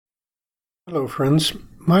Hello, friends.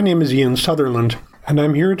 My name is Ian Sutherland, and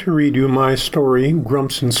I'm here to read you my story,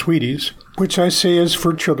 Grumps and Sweeties, which I say is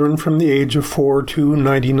for children from the age of 4 to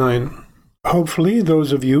 99. Hopefully,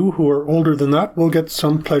 those of you who are older than that will get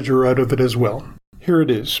some pleasure out of it as well. Here it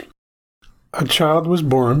is. A child was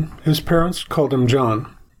born. His parents called him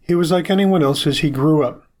John. He was like anyone else as he grew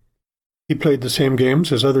up. He played the same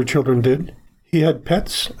games as other children did. He had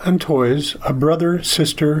pets and toys, a brother,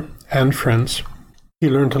 sister, and friends. He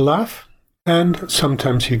learned to laugh, and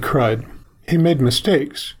sometimes he cried. He made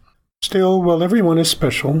mistakes. Still, while everyone is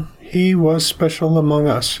special, he was special among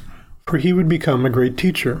us, for he would become a great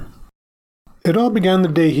teacher. It all began the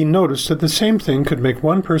day he noticed that the same thing could make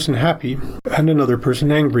one person happy and another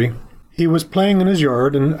person angry. He was playing in his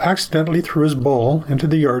yard and accidentally threw his ball into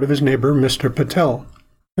the yard of his neighbor, Mr. Patel.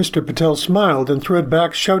 Mr. Patel smiled and threw it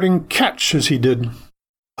back, shouting, "Catch!" as he did.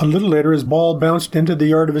 A little later, his ball bounced into the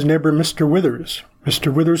yard of his neighbor, Mr. Withers.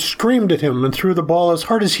 Mr. Withers screamed at him and threw the ball as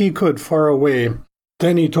hard as he could far away.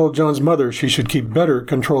 Then he told John's mother she should keep better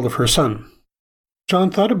control of her son. John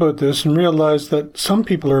thought about this and realized that some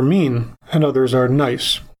people are mean and others are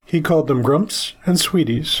nice. He called them Grumps and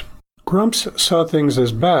Sweeties. Grumps saw things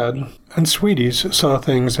as bad, and Sweeties saw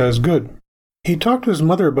things as good. He talked to his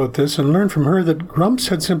mother about this and learned from her that Grumps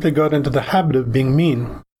had simply got into the habit of being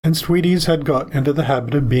mean, and Sweeties had got into the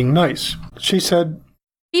habit of being nice. She said,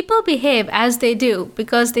 "People behave as they do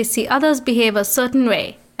because they see others behave a certain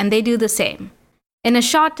way, and they do the same. In a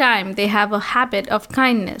short time, they have a habit of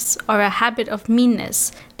kindness or a habit of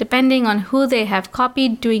meanness, depending on who they have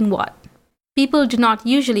copied doing what. People do not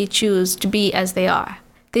usually choose to be as they are.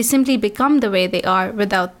 They simply become the way they are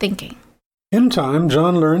without thinking." In time,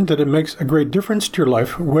 John learned that it makes a great difference to your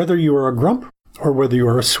life whether you are a grump or whether you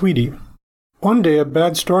are a sweetie. One day, a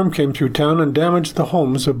bad storm came through town and damaged the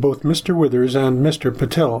homes of both Mr. Withers and Mr.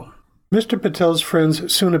 Patel. Mr. Patel's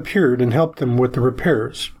friends soon appeared and helped him with the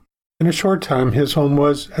repairs. In a short time, his home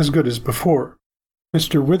was as good as before.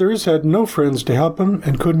 Mr. Withers had no friends to help him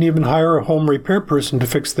and couldn't even hire a home repair person to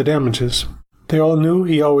fix the damages. They all knew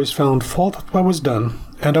he always found fault with what was done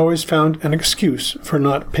and always found an excuse for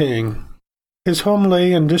not paying. His home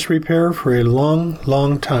lay in disrepair for a long,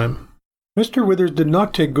 long time. Mr. Withers did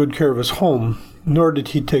not take good care of his home, nor did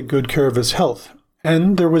he take good care of his health,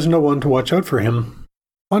 and there was no one to watch out for him.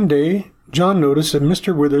 One day, John noticed that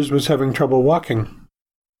Mr. Withers was having trouble walking.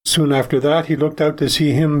 Soon after that, he looked out to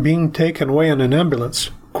see him being taken away in an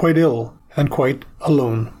ambulance, quite ill and quite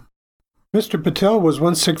alone. Mr. Patel was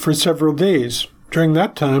once sick for several days. During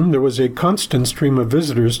that time, there was a constant stream of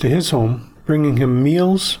visitors to his home, bringing him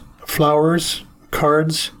meals, flowers,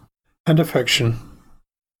 cards, and affection.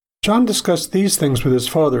 John discussed these things with his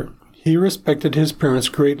father. He respected his parents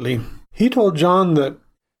greatly. He told John that,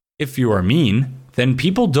 "If you are mean, then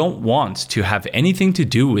people don't want to have anything to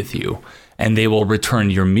do with you, and they will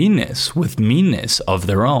return your meanness with meanness of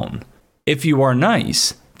their own. If you are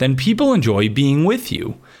nice, then people enjoy being with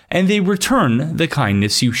you, and they return the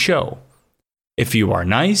kindness you show. If you are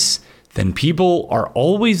nice, then people are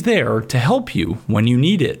always there to help you when you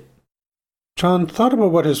need it." John thought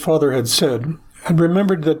about what his father had said and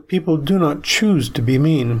remembered that people do not choose to be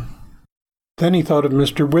mean. Then he thought of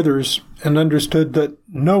Mr. Withers and understood that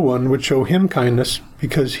no one would show him kindness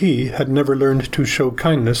because he had never learned to show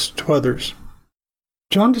kindness to others.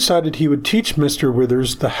 John decided he would teach Mr.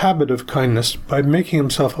 Withers the habit of kindness by making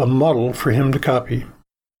himself a model for him to copy.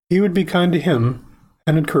 He would be kind to him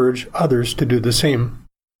and encourage others to do the same.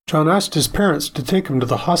 John asked his parents to take him to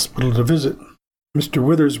the hospital to visit. Mr.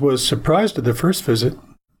 Withers was surprised at the first visit.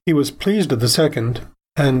 He was pleased at the second,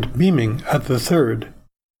 and beaming at the third.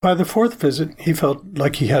 By the fourth visit, he felt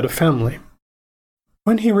like he had a family.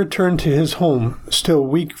 When he returned to his home, still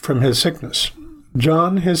weak from his sickness,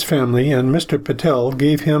 John, his family, and Mr. Patel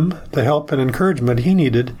gave him the help and encouragement he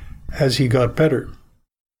needed as he got better.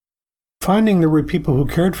 Finding there were people who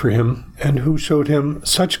cared for him and who showed him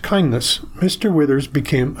such kindness, Mr. Withers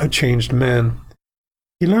became a changed man.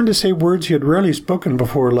 He learned to say words he had rarely spoken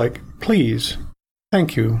before, like "please,"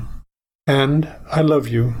 "thank you," and "I love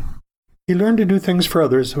you." He learned to do things for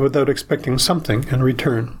others without expecting something in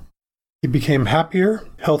return. He became happier,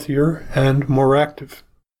 healthier, and more active.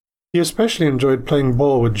 He especially enjoyed playing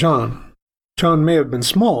ball with John. John may have been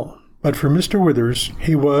small, but for Mr. Withers,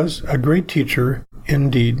 he was a great teacher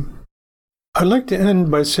indeed. I'd like to end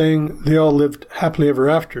by saying they all lived happily ever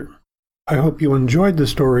after. I hope you enjoyed the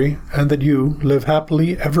story and that you live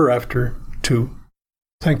happily ever after, too.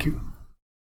 Thank you.